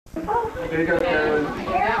There you go, Carolyn.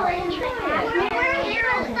 Carolyn, where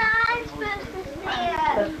is that supposed to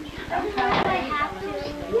stand? I have to.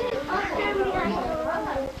 Good.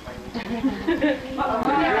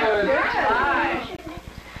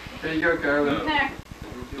 There you go, Carolyn.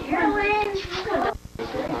 Carolyn.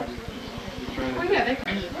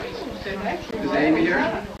 Is Amy here?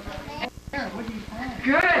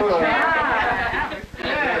 Good job.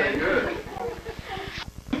 Good. Good.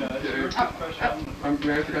 I'm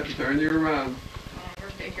glad I forgot to turn you around.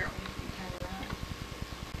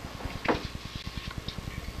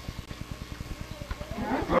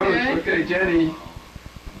 Okay, Jenny.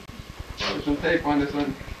 Put some tape on this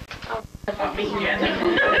one.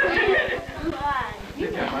 You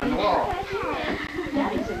can't find the wall.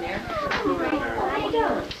 Daddy's in there. I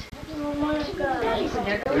don't. Daddy's in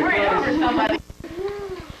there. Don't There worry he over goes. somebody.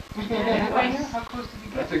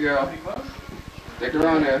 That's a girl. Stick her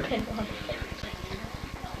on there.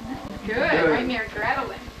 Good. Right near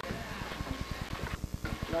Gretelin.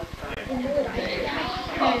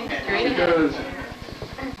 There she goes.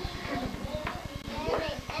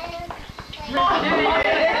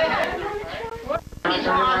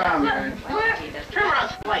 Turn around, man. Turn around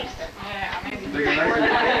twice. Yeah, maybe. Take a nice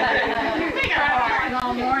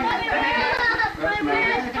All morning. That's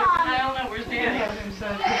nice. I don't know. Where's Danny?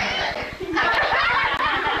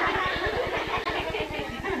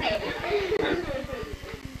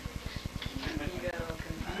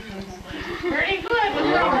 Pretty good.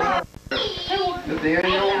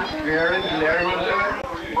 Nathaniel, Aaron, did everyone do it?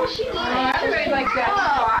 Oh, everybody likes that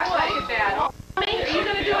spot. Look at that. Are you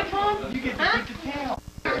going to do it, Tom?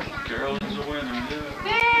 Carolyn's a winner, yeah.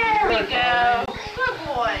 There we go. Good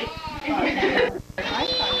boy.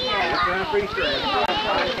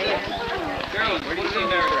 Carolyn, where do you see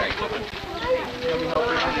Mary?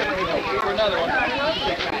 For another one.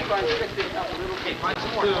 Find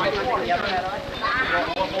some more. Find some more.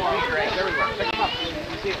 One more. There we go. Pick them up.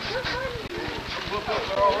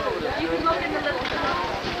 You can look in the little...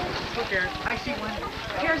 Look, Aaron. I see one.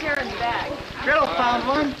 Here's Aaron's bag. Gretel found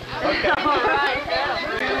one. Okay. All right.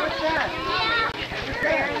 What's that?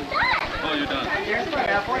 Oh, you're done. Here's the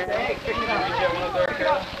apple. Did you get one up there,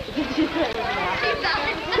 Carol?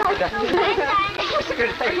 It's good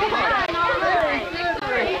to take them on.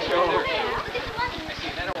 Show her.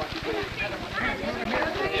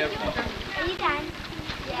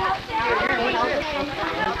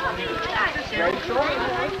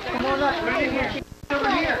 Come on up. Right in here. Over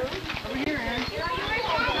here. Over here, Aaron.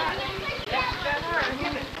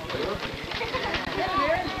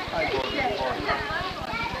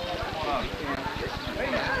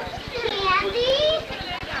 Candy?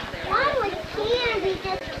 Why was candy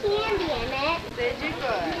just candy in it? Did you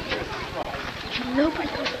good? Nobody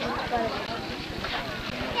took it.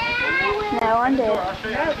 No one did.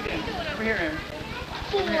 Over here, Aaron.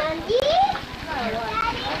 Candy? I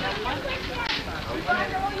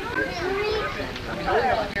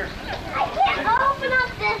can't open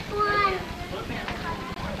up this one.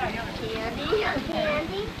 Candy?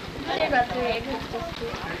 Candy? Sorry about the egg. It's just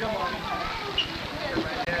cute.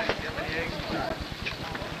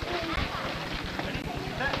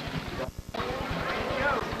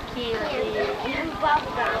 Candy. And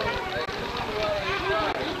bubble gum.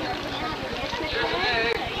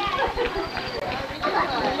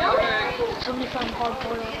 Somebody found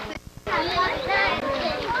hardboard.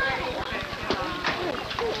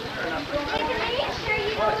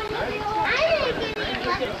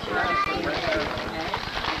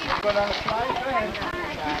 Put on a slide? Go ahead.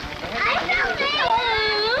 I felt they were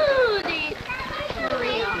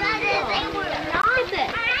not.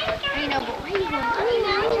 I know, but we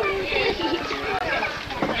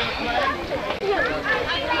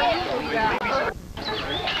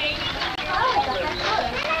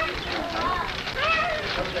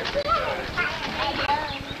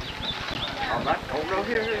Over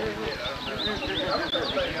here.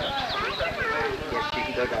 Yes, you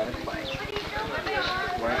can go down and play.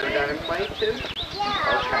 Want to go down and play too?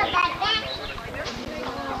 Okay.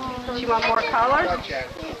 Do you want more color?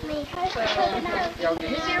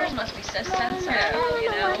 His ears must be so sensitive, you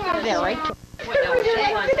know. Yeah, right.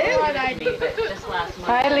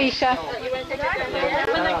 Hi, Alicia.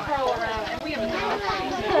 When they curl around, and we have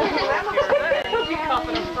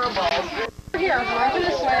Here, over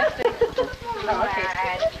this way.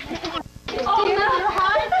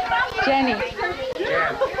 Jenny.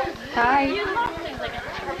 Hi.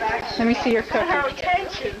 Let me see your cookie.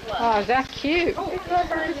 Oh, is that cute?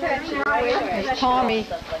 It's Tommy.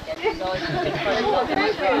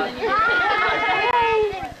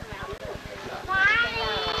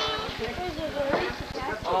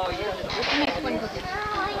 Oh, yeah.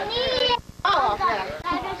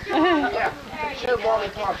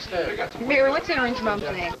 Mary, what's the orange mom's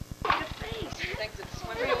name?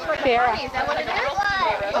 Sarah. Is that what it is?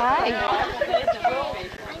 Hi.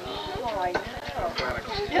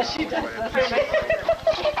 Yes, she does.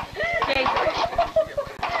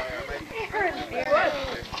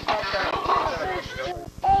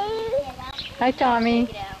 Hi, Tommy.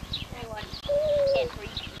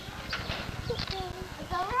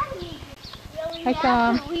 Hi,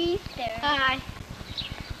 Tom. Hi.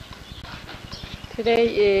 Today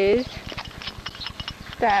is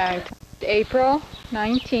April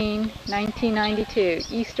 19, 1992,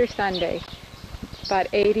 Easter Sunday. It's about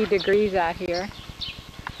 80 degrees out here.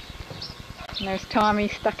 And there's Tommy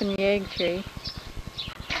stuck in the egg tree.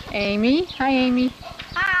 Amy. Hi, Amy.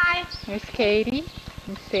 Hi. There's Katie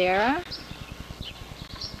and Sarah.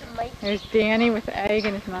 There's Danny with the egg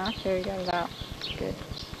in his mouth. There, he got it out. Good.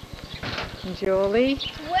 And Julie,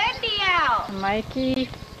 Wendy out. and Mikey,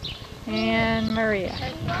 and Maria.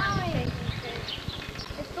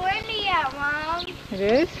 It's Wendy out, Mom. It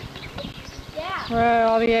is? Yeah. Where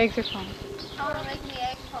all the eggs are from. I want to make the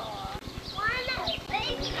egg fall.